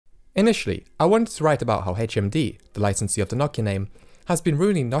Initially, I wanted to write about how HMD, the licensee of the Nokia name, has been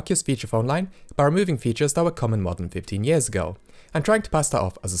ruining Nokia's feature phone line by removing features that were common more than 15 years ago, and trying to pass that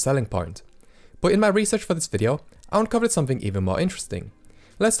off as a selling point. But in my research for this video, I uncovered something even more interesting.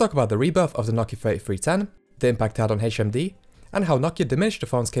 Let's talk about the rebirth of the Nokia 3310, the impact it had on HMD, and how Nokia diminished the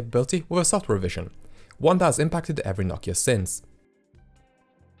phone's capability with a software revision, one that has impacted every Nokia since.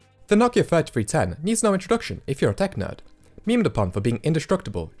 The Nokia 3310 needs no introduction if you're a tech nerd. Memed upon for being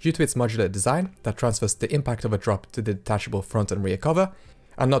indestructible due to its modular design that transfers the impact of a drop to the detachable front and rear cover,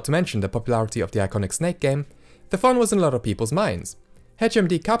 and not to mention the popularity of the iconic Snake game, the phone was in a lot of people's minds.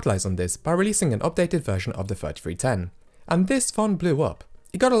 HMD capitalized on this by releasing an updated version of the 3310, and this phone blew up.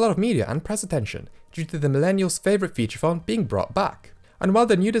 It got a lot of media and press attention due to the millennials' favourite feature phone being brought back. And while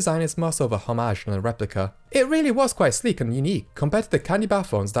the new design is more so of a homage than a replica, it really was quite sleek and unique compared to the candy bar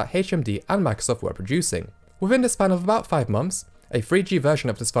phones that HMD and Microsoft were producing. Within the span of about 5 months, a 3G version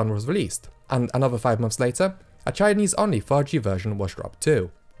of this phone was released, and another 5 months later, a Chinese-only 4G version was dropped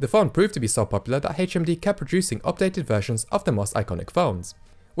too. The phone proved to be so popular that HMD kept producing updated versions of the most iconic phones.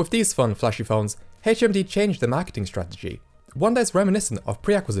 With these fun, flashy phones, HMD changed their marketing strategy, one that is reminiscent of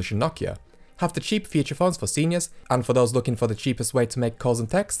pre-acquisition Nokia. Have the cheap feature phones for seniors and for those looking for the cheapest way to make calls and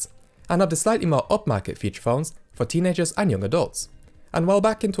texts, and have the slightly more upmarket feature phones for teenagers and young adults. And while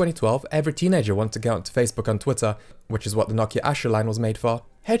back in 2012 every teenager wanted to get onto Facebook and Twitter, which is what the Nokia Asher line was made for,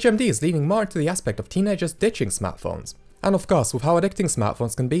 HMD is leaning more into the aspect of teenagers ditching smartphones. And of course, with how addicting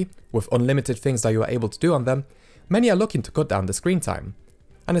smartphones can be, with unlimited things that you are able to do on them, many are looking to cut down the screen time.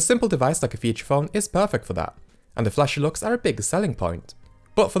 And a simple device like a feature phone is perfect for that, and the flashy looks are a big selling point.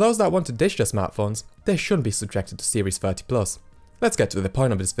 But for those that want to ditch their smartphones, they shouldn't be subjected to Series 30+. Let's get to the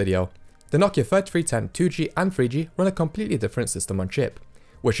point of this video. The Nokia 3310 2G and 3G run a completely different system on chip,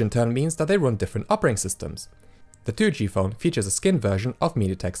 which in turn means that they run different operating systems. The 2G phone features a skinned version of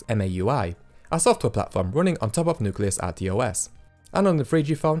MediaTek's MAUI, a software platform running on top of Nucleus RTOS. And on the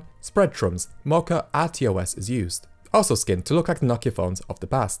 3G phone, Spreadtrum's Mocha RTOS is used, also skinned to look like the Nokia phones of the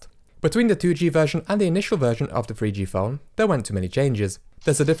past. Between the 2G version and the initial version of the 3G phone, there weren't too many changes.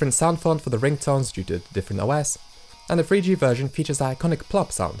 There's a different sound font for the ringtones due to the different OS, and the 3G version features the iconic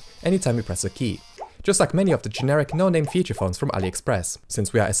plop sound anytime you press a key, just like many of the generic no-name feature phones from AliExpress,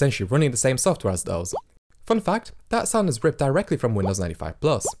 since we are essentially running the same software as those. Fun fact, that sound is ripped directly from Windows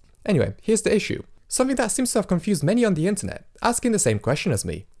 95+. Anyway, here's the issue. Something that seems to have confused many on the internet, asking the same question as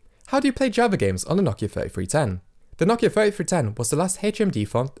me. How do you play Java games on the Nokia 3310? The Nokia 3310 was the last HMD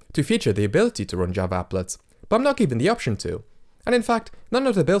phone to feature the ability to run Java applets, but I'm not given the option to. And in fact, none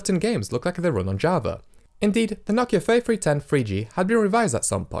of the built-in games look like they run on Java. Indeed, the Nokia 3310 3G had been revised at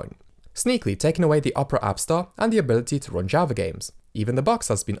some point, sneakily taking away the Opera App Store and the ability to run Java games. Even the box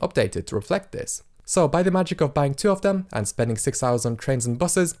has been updated to reflect this. So by the magic of buying 2 of them and spending 6 hours on trains and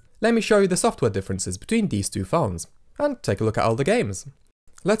buses, let me show you the software differences between these 2 phones, and take a look at all the games.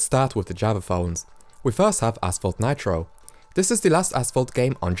 Let's start with the Java phones. We first have Asphalt Nitro. This is the last Asphalt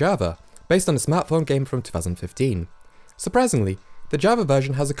game on Java, based on a smartphone game from 2015. Surprisingly, the Java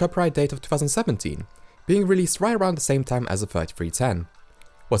version has a copyright date of 2017, being released right around the same time as the 3310.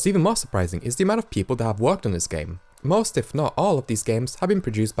 What's even more surprising is the amount of people that have worked on this game. Most, if not all, of these games have been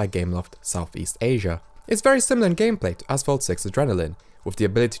produced by Gameloft Southeast Asia. It's very similar in gameplay to Asphalt 6 Adrenaline, with the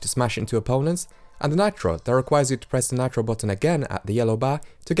ability to smash into opponents, and the Nitro that requires you to press the Nitro button again at the yellow bar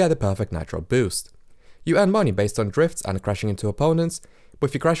to get the perfect Nitro boost. You earn money based on drifts and crashing into opponents, but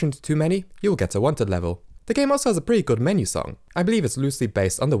if you crash into too many, you'll get a wanted level. The game also has a pretty good menu song. I believe it's loosely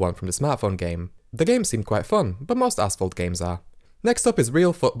based on the one from the smartphone game. The game seemed quite fun, but most Asphalt games are. Next up is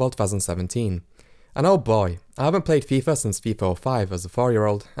Real Football 2017. And oh boy, I haven't played FIFA since FIFA 05 as a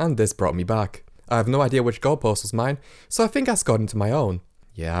 4-year-old, and this brought me back. I have no idea which goalpost was mine, so I think I scored into my own.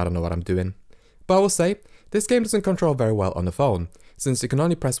 Yeah, I don't know what I'm doing. But I will say, this game doesn't control very well on the phone, since you can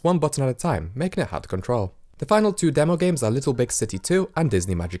only press one button at a time, making it hard to control. The final 2 demo games are Little Big City 2 and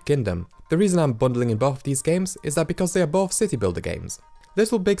Disney Magic Kingdom. The reason I'm bundling in both of these games is that because they are both city builder games.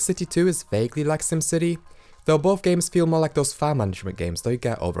 Little Big City 2 is vaguely like SimCity, though both games feel more like those farm management games that you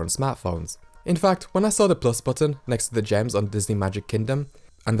get over on smartphones. In fact, when I saw the plus button next to the gems on Disney Magic Kingdom,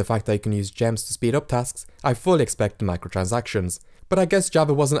 and the fact that you can use gems to speed up tasks, I fully expected microtransactions. But I guess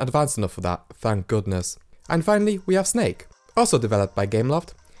Java wasn't advanced enough for that, thank goodness. And finally, we have Snake, also developed by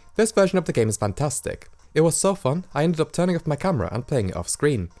Gameloft. This version of the game is fantastic. It was so fun, I ended up turning off my camera and playing it off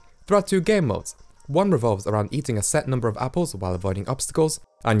screen. There are 2 game modes. One revolves around eating a set number of apples while avoiding obstacles,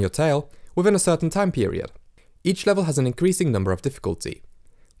 and your tail, within a certain time period. Each level has an increasing number of difficulty.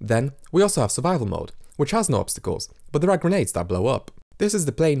 Then, we also have survival mode, which has no obstacles, but there are grenades that blow up. This is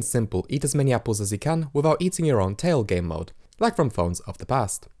the plain simple eat as many apples as you can without eating your own tail game mode, like from phones of the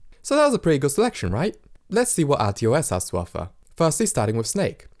past. So that was a pretty good selection, right? Let's see what RTOS has to offer. Firstly, starting with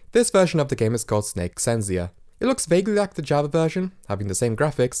Snake. This version of the game is called Snake Xenzia. It looks vaguely like the Java version, having the same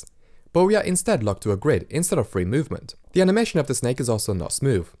graphics, but we are instead locked to a grid instead of free movement. The animation of the snake is also not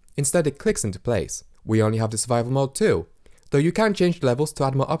smooth, instead it clicks into place. We only have the survival mode too, though you can change levels to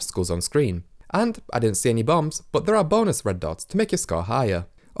add more obstacles on screen. And I didn't see any bombs, but there are bonus red dots to make your score higher.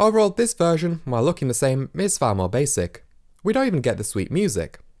 Overall, this version, while looking the same, is far more basic. We don't even get the sweet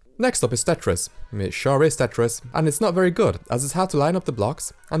music. Next up is Tetris. It sure is Tetris, and it's not very good, as it's hard to line up the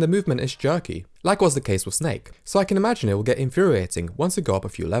blocks, and the movement is jerky, like was the case with Snake, so I can imagine it will get infuriating once you go up a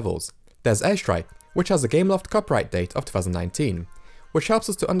few levels. There's Airstrike, which has a Gameloft copyright date of 2019, which helps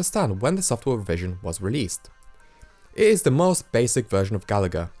us to understand when the software revision was released. It is the most basic version of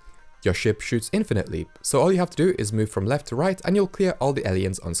Galaga. Your ship shoots infinitely, so all you have to do is move from left to right and you'll clear all the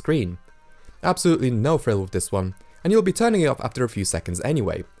aliens on screen. Absolutely no thrill with this one, and you'll be turning it off after a few seconds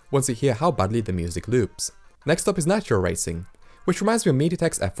anyway, once you hear how badly the music loops. Next up is Nitro Racing, which reminds me of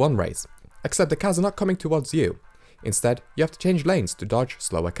MediaTek's F1 race, except the cars are not coming towards you. Instead, you have to change lanes to dodge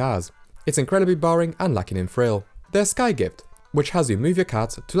slower cars. It's incredibly boring and lacking in thrill. There's Sky Gift, which has you move your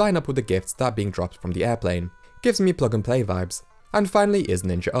cart to line up with the gifts that are being dropped from the airplane. Gives me plug and play vibes. And finally is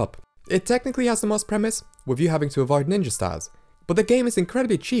Ninja Up. It technically has the most premise, with you having to avoid ninja stars, but the game is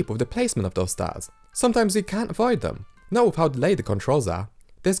incredibly cheap with the placement of those stars. Sometimes you can't avoid them, not with how delayed the controls are.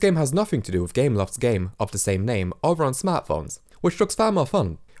 This game has nothing to do with Gameloft's game of the same name over on smartphones, which looks far more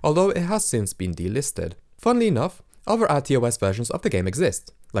fun, although it has since been delisted. Funnily enough, other RTOS versions of the game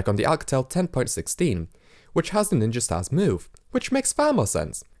exist, like on the Alcatel 10.16, which has the ninja stars move, which makes far more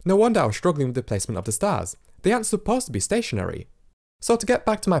sense. No wonder I was struggling with the placement of the stars. They aren't supposed to be stationary. So to get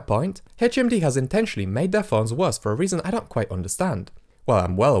back to my point, HMD has intentionally made their phones worse for a reason I don't quite understand. While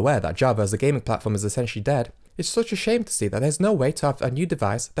I'm well aware that Java as a gaming platform is essentially dead, it's such a shame to see that there's no way to have a new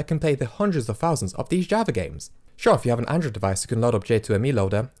device that can play the hundreds of thousands of these Java games. Sure, if you have an Android device you can load up J2ME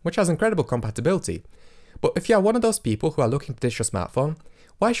Loader, which has incredible compatibility, but if you are one of those people who are looking to ditch your smartphone,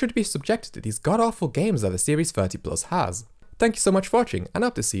 why should you be subjected to these god-awful games that the Series 30 Plus has? Thank you so much for watching, and I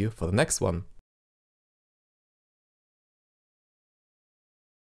hope to see you for the next one.